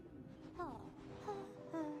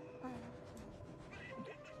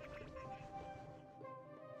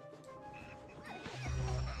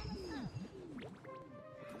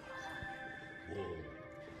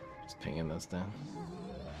 Just pinging those down.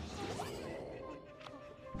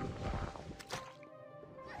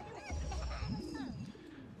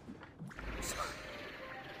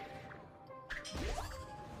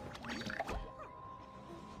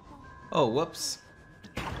 Oh, whoops.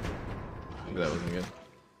 Maybe that wasn't good.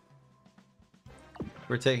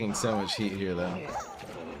 We're taking so much heat here, though.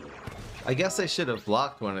 I guess I should have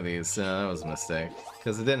blocked one of these. That was a mistake.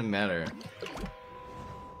 Because it didn't matter.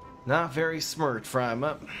 Not very smart, fry 'em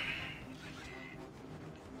up.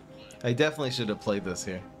 I definitely should have played this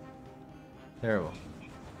here. Terrible.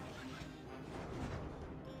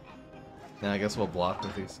 Now I guess we'll block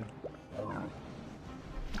with these two.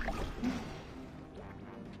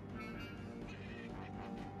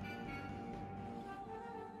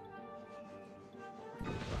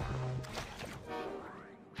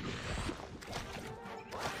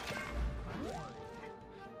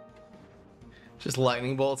 Just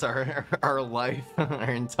lightning bolts our life, our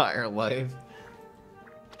entire life.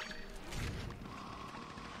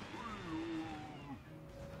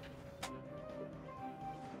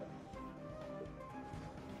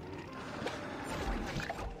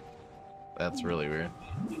 That's really weird.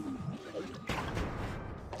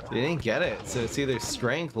 They didn't get it, so it's either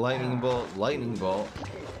Strength, Lightning Bolt,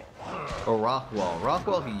 or Rock Wall. Rock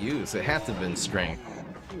Wall he used, it had to have been Strength.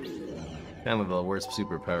 Kind of the worst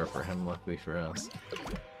superpower for him, luckily for us.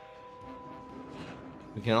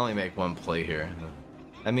 We can only make one play here.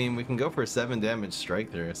 I mean, we can go for a 7 damage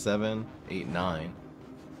strike through. 7, 8, 9.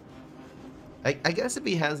 I guess if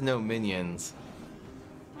he has no minions,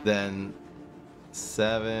 then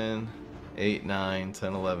 7, 8, 9,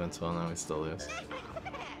 10, 11, 12, no, we still lose.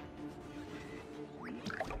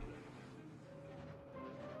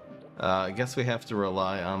 I guess we have to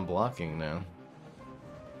rely on blocking now.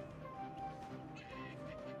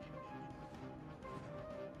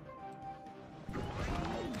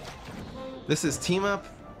 This is team up.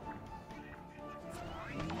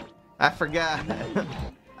 I forgot.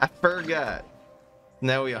 I forgot.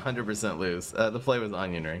 Now we 100% lose. The play was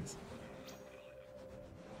onion rings.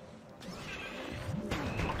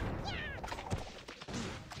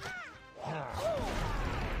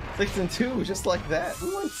 Six and 2, just like that.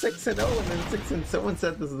 We went 6 and 0, and then 6 and. Someone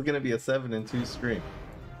said this is gonna be a 7 and 2 stream.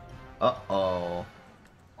 Uh oh.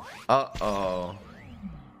 Uh oh.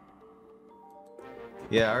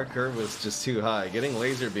 Yeah, our curve was just too high. Getting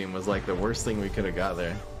laser beam was like the worst thing we could have got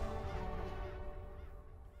there.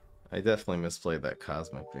 I definitely misplayed that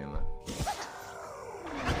cosmic beam though.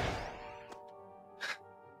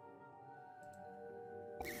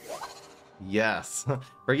 Yes,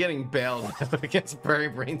 we're getting bailed against Prairie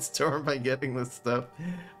Brainstorm by getting this stuff.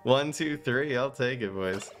 1, 2, 3, I'll take it,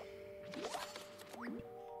 boys.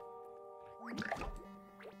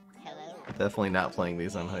 Hello. Definitely not playing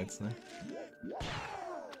these on heights now.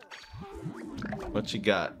 What you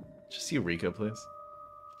got? Just Eureka, please.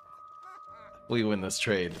 We win this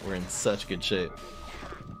trade. We're in such good shape.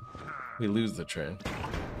 We lose the trade.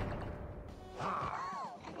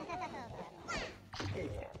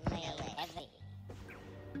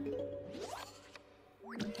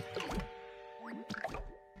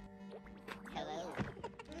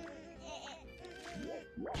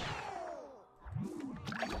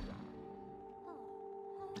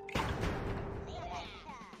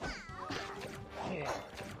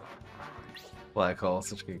 Black Hole,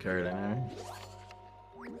 such a good card anyway.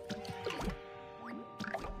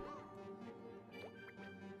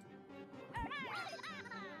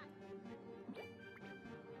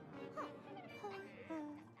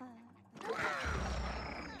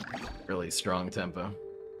 Really strong tempo.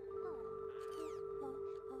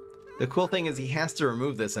 The cool thing is he has to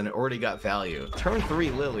remove this and it already got value. Turn 3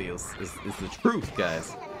 Lily is the truth,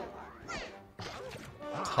 guys.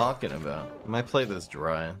 What I'm talking about. I might play this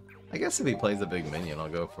dry. I guess if he plays a big minion, I'll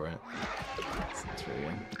go for it. That's pretty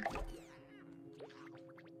good.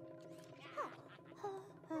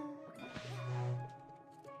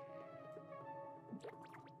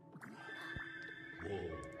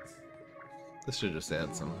 This should just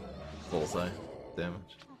add some bullseye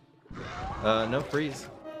damage. No freeze.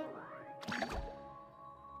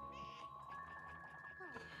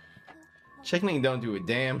 Chickening don't do a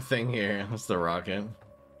damn thing here. That's the rocket.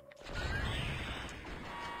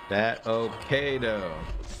 That okay though.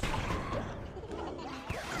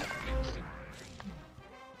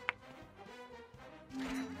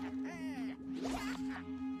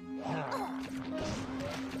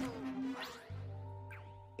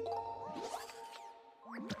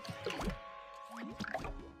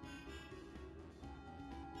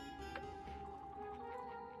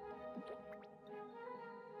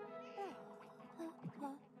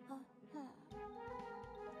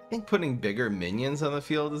 I think putting bigger minions on the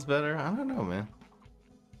field is better. I don't know, man.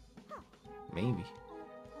 Maybe.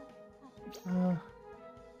 I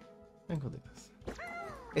think we'll do this.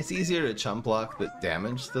 It's easier to chump block the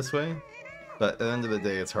damage this way, but at the end of the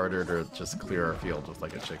day, it's harder to just clear our field with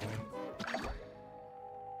like a chicken.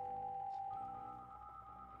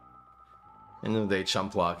 End of the day,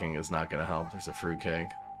 chump blocking is not going to help. There's a fruitcake.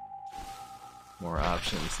 More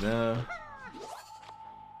options now.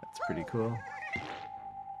 That's pretty cool.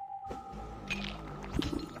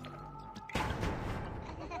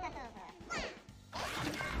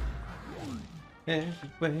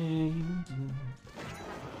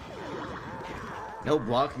 No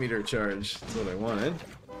block meter charge. That's what I wanted.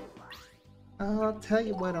 I'll tell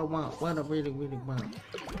you what I want. What I really want.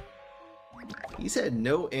 He said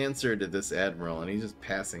no answer to this Admiral, and he's just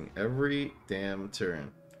passing every damn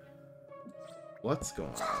turn. What's going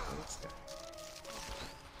on with this guy?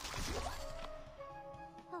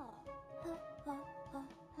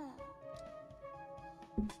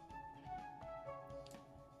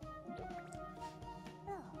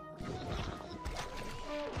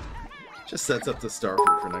 Just sets up the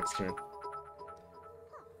Starfruit for next turn.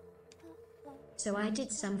 So I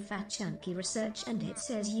did some fat chunky research and it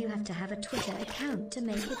says you have to have a Twitter account to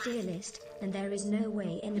make a tier list, and there is no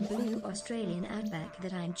way in the blue Australian outback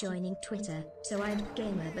that I'm joining Twitter. So I'm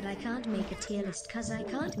gamer but I can't make a tier list cause I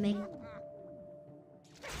can't make...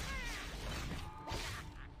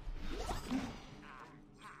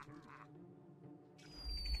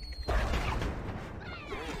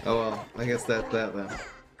 Oh well, I guess that's that then.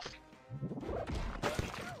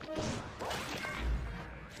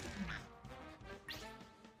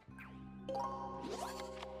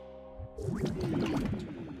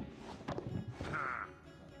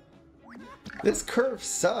 This curve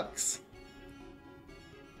sucks.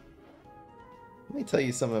 Let me tell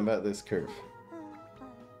you something about this curve.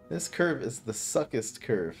 This curve is the suckest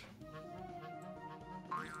curve.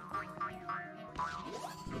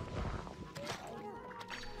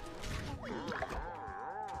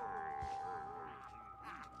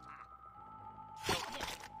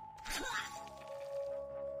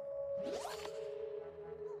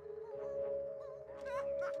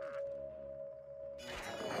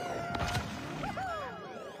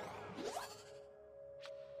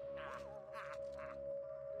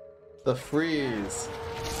 The freeze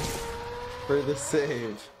for the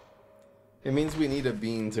save. It means we need a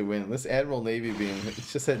bean to win. This Admiral Navy bean, it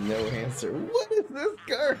just had no answer. What is this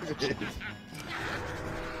garbage?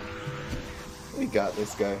 We got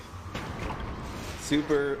this guy.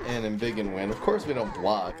 Super and big and win. Of course we don't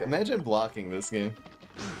block. Imagine blocking this game.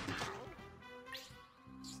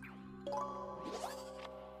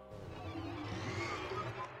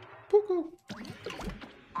 Cuckoo.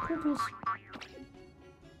 Cuckoos.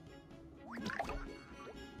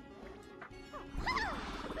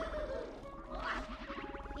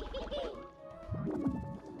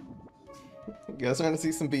 You guys want to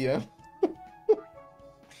see some BM?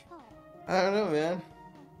 I don't know, man.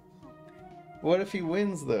 What if he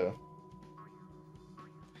wins, though?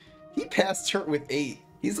 He passed Chert with 8.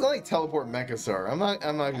 He's gonna like teleport Mechasar. I'm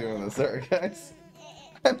not doing this, sorry guys.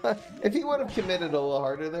 If he would have committed a little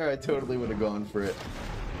harder there, I totally would have gone for it.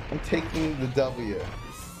 I'm taking the W.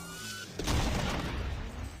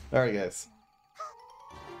 Alright guys.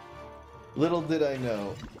 Little did I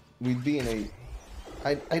know we'd be in a...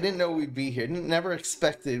 I didn't know we'd be here. Never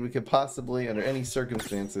expected we could possibly, under any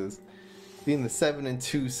circumstances, be in the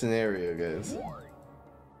 7-2 scenario, guys.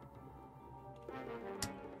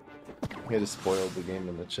 I just spoiled the game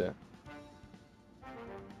in the chat.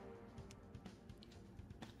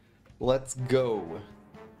 Let's go.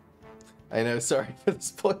 I know, sorry for the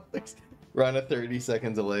spoilers. We're on a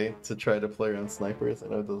 30-second delay to try to play around snipers. I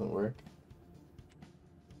know it doesn't work.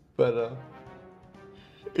 But,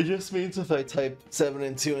 it just means if I type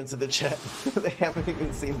 7-2 into the chat, they haven't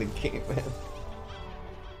even seen the game, man.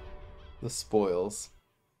 The spoils.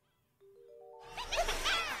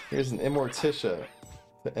 Here's an Immortitia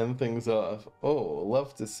to end things off. Oh,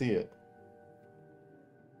 love to see it.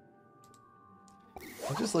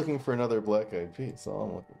 I'm just looking for another black-eyed piece, that's all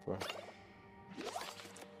I'm looking for.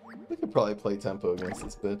 We could probably play tempo against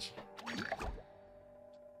this bitch.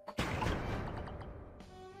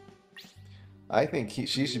 I think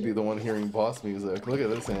she should be the one hearing boss music. Look at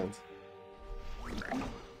this hand.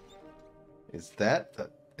 Is that a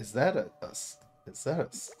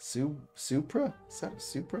Supra? Is that a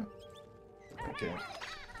Supra? Okay.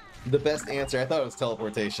 The best answer, I thought it was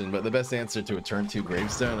teleportation, but the best answer to a turn 2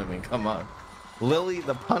 gravestone, I mean, come on. Lily,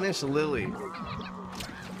 the punish Lily.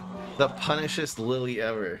 The punishest Lily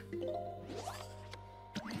ever.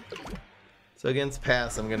 So against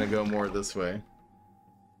pass, I'm gonna go more this way.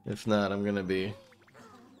 If not, I'm gonna be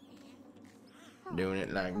doing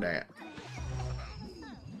it like that.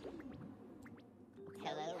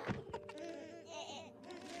 Hello.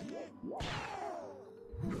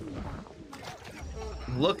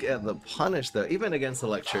 Look at the punish though. Even against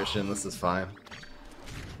Electrician, this is fine.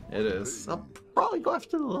 It is. I'll probably go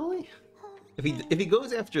after the Lily. If he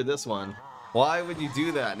goes after this one, why would you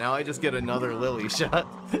do that? Now I just get another Lily shot.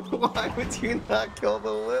 Why would you not kill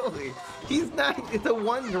the Lily? He's not. It's a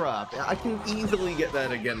 1-drop. I can easily get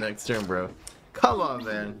that again next turn, bro. Come on,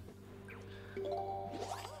 man.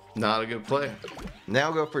 Not a good play.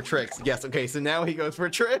 Now go for tricks. Yes, okay, so now he goes for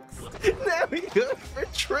tricks. Now he goes for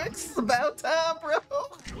tricks. It's about time, bro.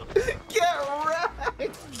 Get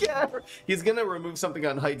right. Get right. He's gonna remove something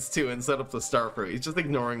on Heights too and set up the Starfruit. He's just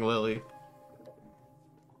ignoring Lily.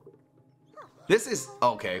 This is...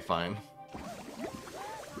 okay, fine.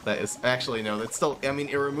 That is... actually, no, that's still... I mean,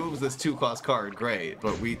 it removes this 2-cost card, great,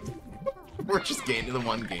 but we're just gaining the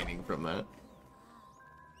 1 gaining from that.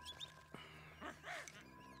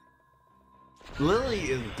 Lily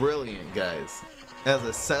is brilliant, guys. As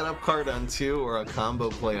a setup card on 2 or a combo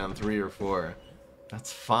play on 3 or 4.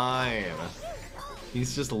 That's fine.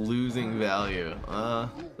 He's just losing value.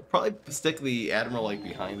 Probably stick the Admiral like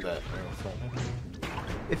behind that.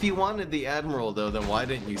 If you wanted the Admiral though, then why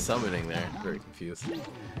didn't you summoning there? Very confused.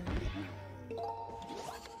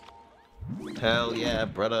 Hell yeah,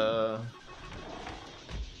 brother.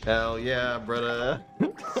 Hell yeah, brother.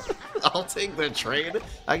 I'll take the trade.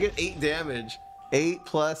 I get 8 damage. 8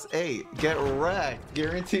 plus 8. Get wrecked.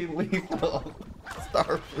 Guaranteed lethal.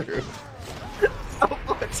 Starfruit.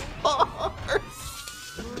 Oh, it's harsh.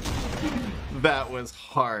 That was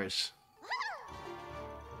harsh.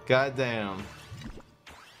 Goddamn.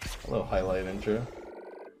 A little highlight intro.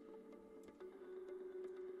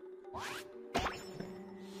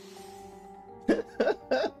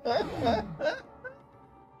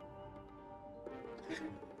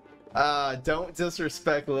 Don't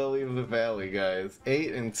disrespect Lily of the Valley, guys.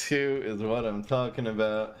 8 and 2 is what I'm talking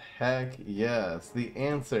about. Heck yes. The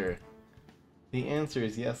answer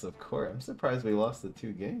is yes, of course. I'm surprised we lost the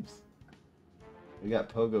 2 games. We got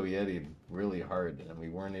Pogo Yeti really hard, and we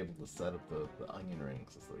weren't able to set up the onion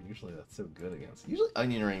rings. So usually that's so good against. Usually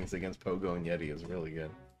onion rings against Pogo and Yeti is really good.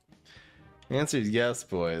 The answer is yes,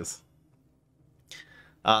 boys.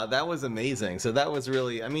 That was amazing. So that was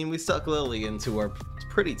really, I mean, we stuck Lily into our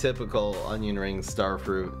pretty typical onion ring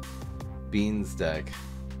Starfruit beans deck,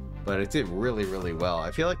 but it did really, really well.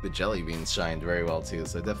 I feel like the jelly beans shined very well too,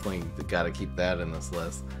 so definitely got to keep that in this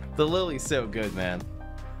list. The Lily's so good, man.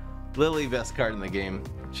 Lily, best card in the game.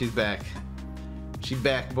 She's back. She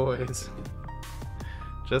back, boys.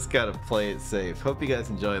 Just gotta play it safe. Hope you guys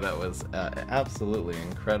enjoy. That was absolutely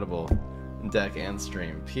incredible deck and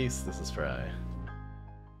stream. Peace. This is Fry.